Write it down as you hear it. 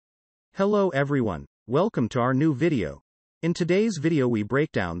Hello everyone, welcome to our new video. In today's video we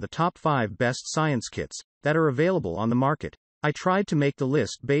break down the top 5 best science kits that are available on the market. I tried to make the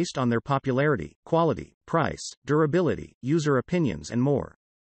list based on their popularity, quality, price, durability, user opinions and more.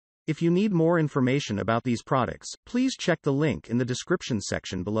 If you need more information about these products, please check the link in the description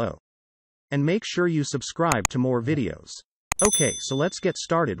section below. And make sure you subscribe to more videos. Okay, so let's get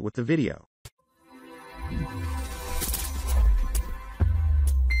started with the video.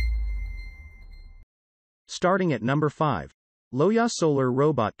 Starting at number 5. Loyaa Solar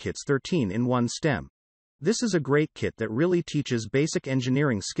Robot Kits 13-in-1 STEM. This is a great kit that really teaches basic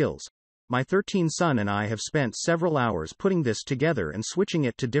engineering skills. My 13 son and I have spent several hours putting this together and switching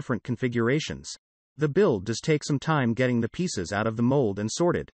it to different configurations. The build does take some time getting the pieces out of the mold and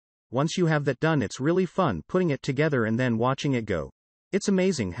sorted. Once you have that done, it's really fun putting it together and then watching it go. It's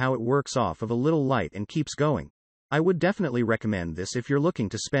amazing how it works off of a little light and keeps going. I would definitely recommend this if you're looking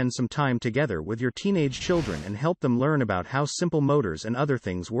to spend some time together with your teenage children and help them learn about how simple motors and other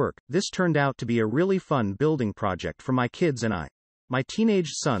things work. This turned out to be a really fun building project for my kids and I. My teenage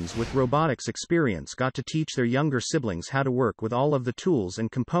sons with robotics experience got to teach their younger siblings how to work with all of the tools and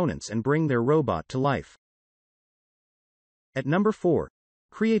components and bring their robot to life. At number 4.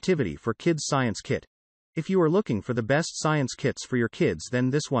 Creativity for Kids Science Kit. If you are looking for the best science kits for your kids,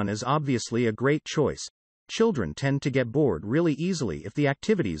 then this one is obviously a great choice. Children tend to get bored really easily if the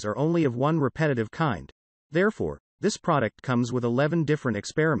activities are only of one repetitive kind. Therefore, this product comes with 11 different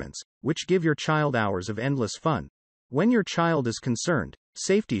experiments, which give your child hours of endless fun. When your child is concerned,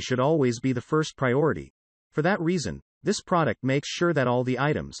 safety should always be the first priority. For that reason, this product makes sure that all the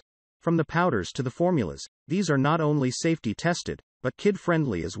items, from the powders to the formulas, these are not only safety tested, but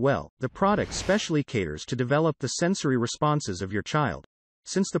kid-friendly as well. The product specially caters to develop the sensory responses of your child.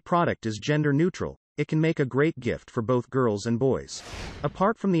 Since the product is gender neutral, it can make a great gift for both girls and boys.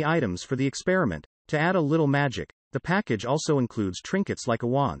 Apart from the items for the experiment, to add a little magic, the package also includes trinkets like a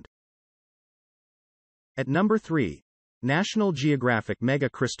wand. At number 3. National Geographic Mega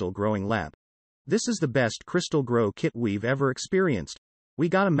Crystal Growing Lab. This is the best crystal grow kit we've ever experienced. We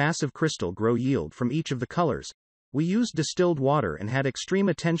got a massive crystal grow yield from each of the colors. We used distilled water and had extreme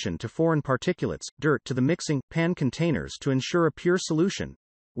attention to foreign particulates, dirt to the mixing pan containers to ensure a pure solution.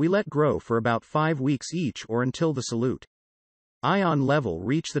 We let grow for about 5 weeks each or until the solute ion level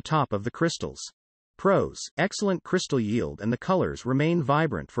reach the top of the crystals. Pros: excellent crystal yield and the colors remain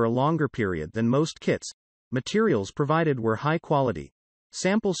vibrant for a longer period than most kits. Materials provided were high quality.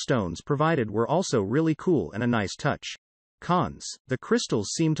 Sample stones provided were also really cool and a nice touch. Cons: the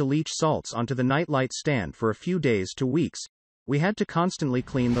crystals seem to leach salts onto the nightlight stand for a few days to weeks. We had to constantly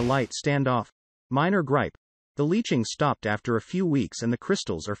clean the light stand off. Minor gripe: the leaching stopped after a few weeks and the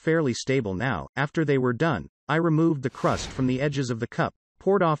crystals are fairly stable now. After they were done, I removed the crust from the edges of the cup,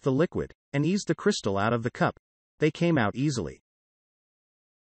 poured off the liquid, and eased the crystal out of the cup. They came out easily.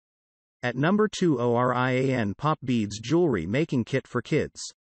 At number 2. ORIAN Pop Beads Jewelry Making Kit for Kids.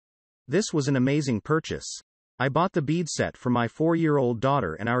 This was an amazing purchase. I bought the bead set for my 4-year-old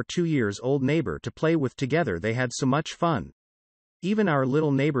daughter and our 2-year-old neighbor to play with together. They had so much fun. Even our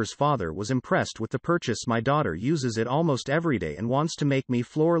little neighbor's father was impressed with the purchase. My daughter uses it almost every day and wants to make me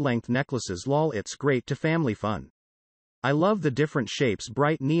floor-length necklaces. Lol, it's great to family fun. I love the different shapes,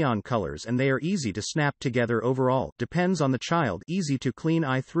 bright neon colors, and they are easy to snap together. Overall, depends on the child, easy to clean.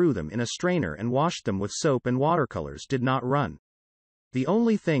 I threw them in a strainer and washed them with soap and watercolors did not run. The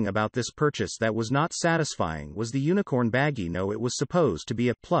only thing about this purchase that was not satisfying was the unicorn baggie. No, it was supposed to be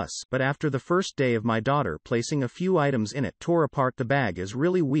a plus, but after the first day of my daughter placing a few items in it, tore apart. The bag is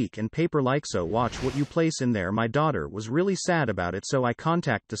really weak and paper-like, so watch what you place in there. My daughter was really sad about it, so I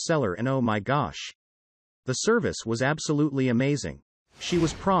contact the seller and oh my gosh. The service was absolutely amazing. She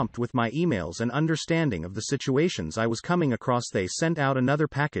was prompt with my emails and understanding of the situations I was coming across. They sent out another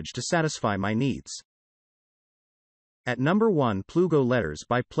package to satisfy my needs. At number 1. Plugo Letters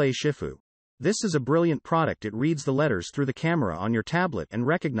by PlayShifu. This is a brilliant product. It reads the letters through the camera on your tablet and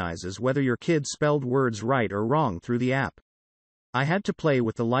recognizes whether your kid spelled words right or wrong through the app. I had to play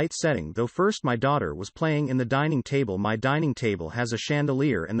with the light setting though. First my daughter was playing in the dining table. My dining table has a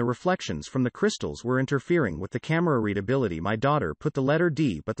chandelier and the reflections from the crystals were interfering with the camera readability. My daughter put the letter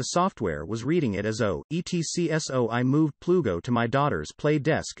D but the software was reading it as O, etc. So I moved Plugo to my daughter's play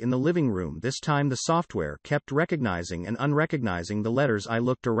desk in the living room. This time the software kept recognizing and unrecognizing the letters. I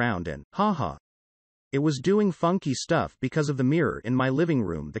looked around and, haha. It was doing funky stuff because of the mirror in my living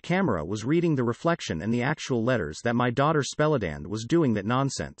room. The camera was reading the reflection and the actual letters that my daughter spelled and was doing that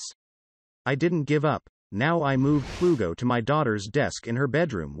nonsense. I didn't give up. Now I moved Plugo to my daughter's desk in her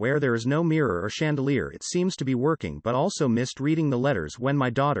bedroom where there is no mirror or chandelier. It seems to be working, but also missed reading the letters when my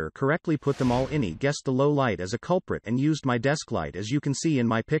daughter correctly put them all in. He guessed the low light as a culprit and used my desk light as you can see in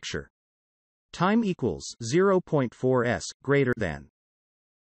my picture. Time equals 0.4s greater than.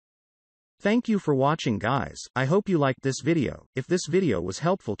 Thank you for watching, guys. I hope you liked this video. If this video was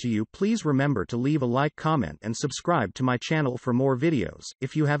helpful to you, please remember to leave a like, comment, and subscribe to my channel for more videos.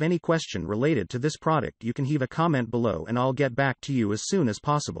 If you have any question related to this product, you can leave a comment below and I'll get back to you as soon as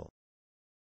possible.